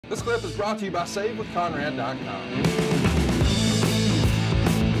This clip is brought to you by SaveWithConrad.com.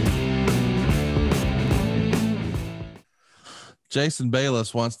 Jason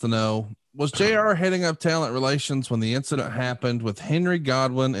Bayless wants to know, was JR heading up talent relations when the incident happened with Henry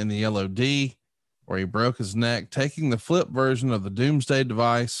Godwinn in the LOD, where he broke his neck, taking the flip version of the doomsday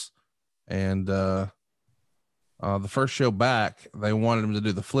device? And the first show back, they wanted him to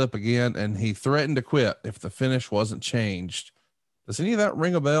do the flip again, and he threatened to quit if the finish wasn't changed. Does any of that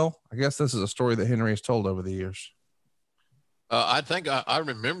ring a bell? I guess this is a story that Henry has told over the years. I think I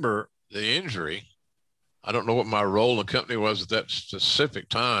remember the injury. I don't know what my role in the company was at that specific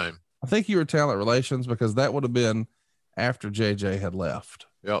time. I think you were talent relations, because that would have been after JJ had left.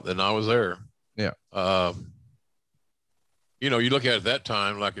 Yeah, then I was there. Yeah. You know, you look at it at that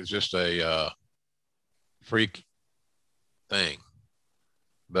time like it's just a freak thing.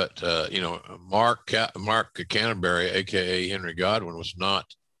 But, you know, Mark Canterbury, a.k.a. Henry Godwinn, was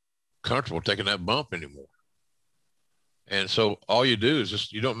not comfortable taking that bump anymore. And so all you do is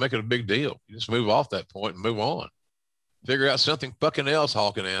just, you don't make it a big deal. You just move off that point and move on. Figure out something fucking else,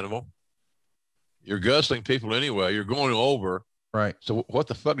 hawking animal. You're guzzling people anyway. You're going over. Right. So what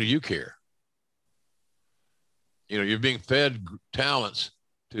the fuck do you care? You know, you're being fed talents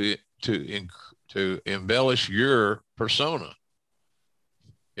to embellish your persona.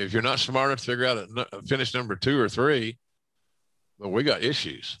 If you're not smart enough to figure out a finish number 2 or 3, well, we got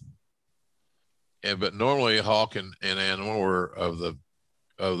issues. But normally Hawk and Animal were of the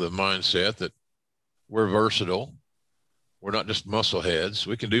mindset that we're versatile. We're not just muscle heads.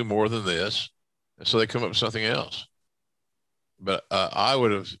 We can do more than this. And so they come up with something else. But I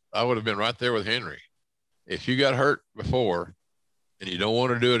would have been right there with Henry. If you got hurt before and you don't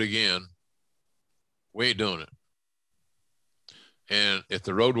want to do it again, we ain't doing it. And if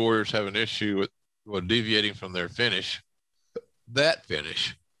the Road Warriors have an issue with deviating from their finish, then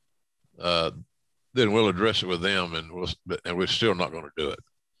we'll address it with them, and we're still not going to do it.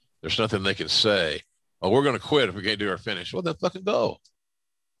 There's nothing they can say. Oh, we're going to quit if we can't do our finish. Well, then fucking go.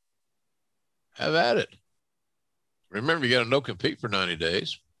 Have at it. Remember, you got to no compete for 90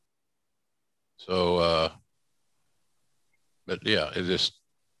 days. So, but yeah, it just,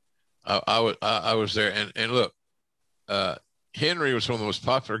 I was there, and look, Henry was one of the most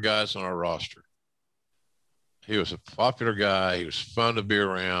popular guys on our roster. He was a popular guy. He was fun to be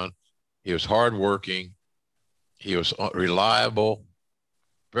around. He was hardworking. He was reliable,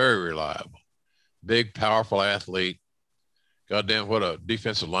 very reliable, big, powerful athlete. Goddamn, what a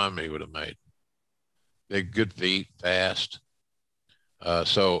defensive lineman he would have made. Big, good feet, fast. But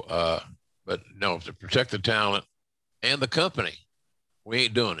no, to protect the talent and the company, we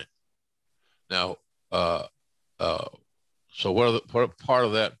ain't doing it. Now, so what part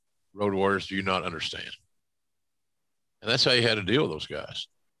of that, Road Warriors, do you not understand? And that's how you had to deal with those guys,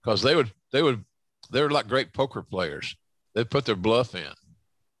 because they were like great poker players. They'd put their bluff in.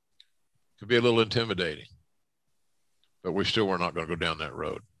 Could be a little intimidating, but we still were not going to go down that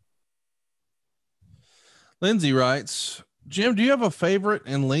road. Lindsay writes, Jim, do you have a favorite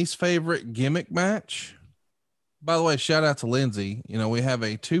and least favorite gimmick match? By the way, shout out to Lindsay. You know, we have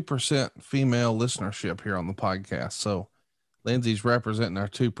a 2% female listenership here on the podcast. So Lindsay's representing our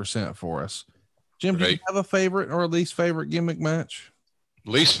 2% for us. Jim, do you have a favorite or a least favorite gimmick match?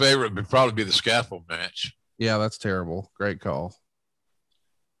 Least favorite would probably be the scaffold match. Yeah, that's terrible. Great call.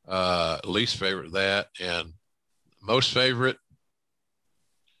 Least favorite, that. And most favorite,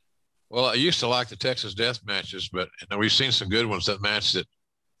 well, I used to like the Texas death matches, but we've seen some good ones. That match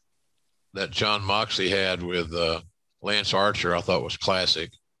that John Moxley had with Lance Archer, I thought was classic.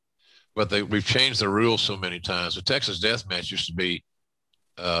 But we've changed the rules so many times. The Texas death match used to be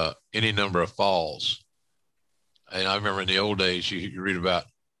any number of falls. And I remember in the old days, you read about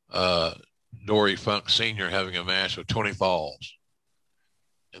Dory Funk Sr. having a match with 20 falls.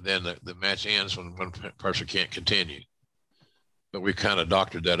 And then the match ends when one person can't continue. But we kind of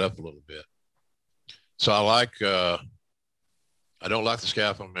doctored that up a little bit. So I don't like the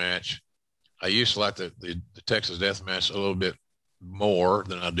scaffold match. I used to like the Texas death match a little bit more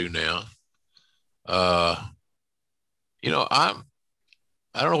than I do now. You know, I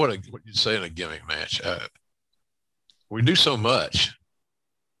don't know what you'd say in a gimmick match. We do so much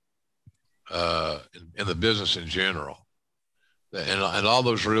in the business in general, and all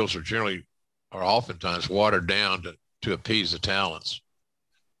those rules are oftentimes watered down to appease the talents.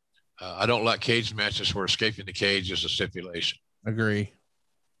 I don't like cage matches where escaping the cage is a stipulation. Agree.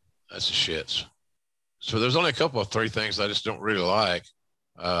 That's the shits. So there's only a couple of 3 things I just don't really like.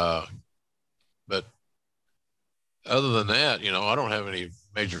 But other than that, you know, I don't have any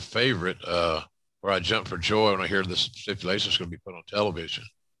major favorite where I jump for joy when I hear this stipulation is going to be put on television.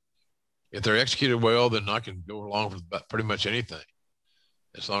 If they're executed well, then I can go along with pretty much anything,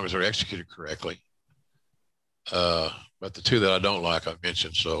 as long as they're executed correctly. But the two that I don't like, I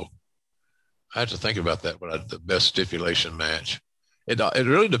mentioned. So I have to think about that. But the best stipulation match, it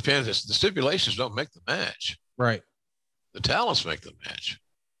really depends. The stipulations don't make the match. Right. The talents make the match.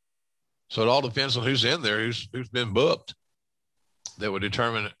 So it all depends on who's in there, who's been booked. That would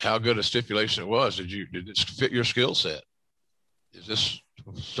determine how good a stipulation it was. Did it fit your skill set? Is this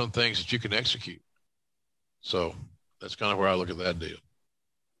some things that you can execute? So that's kind of where I look at that deal.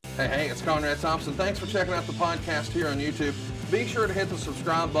 Hey, it's Conrad Thompson. Thanks for checking out the podcast here on YouTube. Be sure to hit the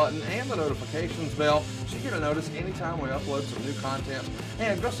subscribe button and the notifications bell so you get a notice anytime we upload some new content.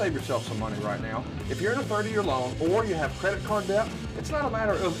 And go save yourself some money right now. If you're in a 30-year loan or you have credit card debt, it's not a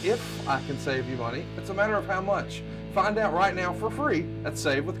matter of if I can save you money. It's a matter of how much. Find out right now for free at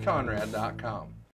savewithconrad.com.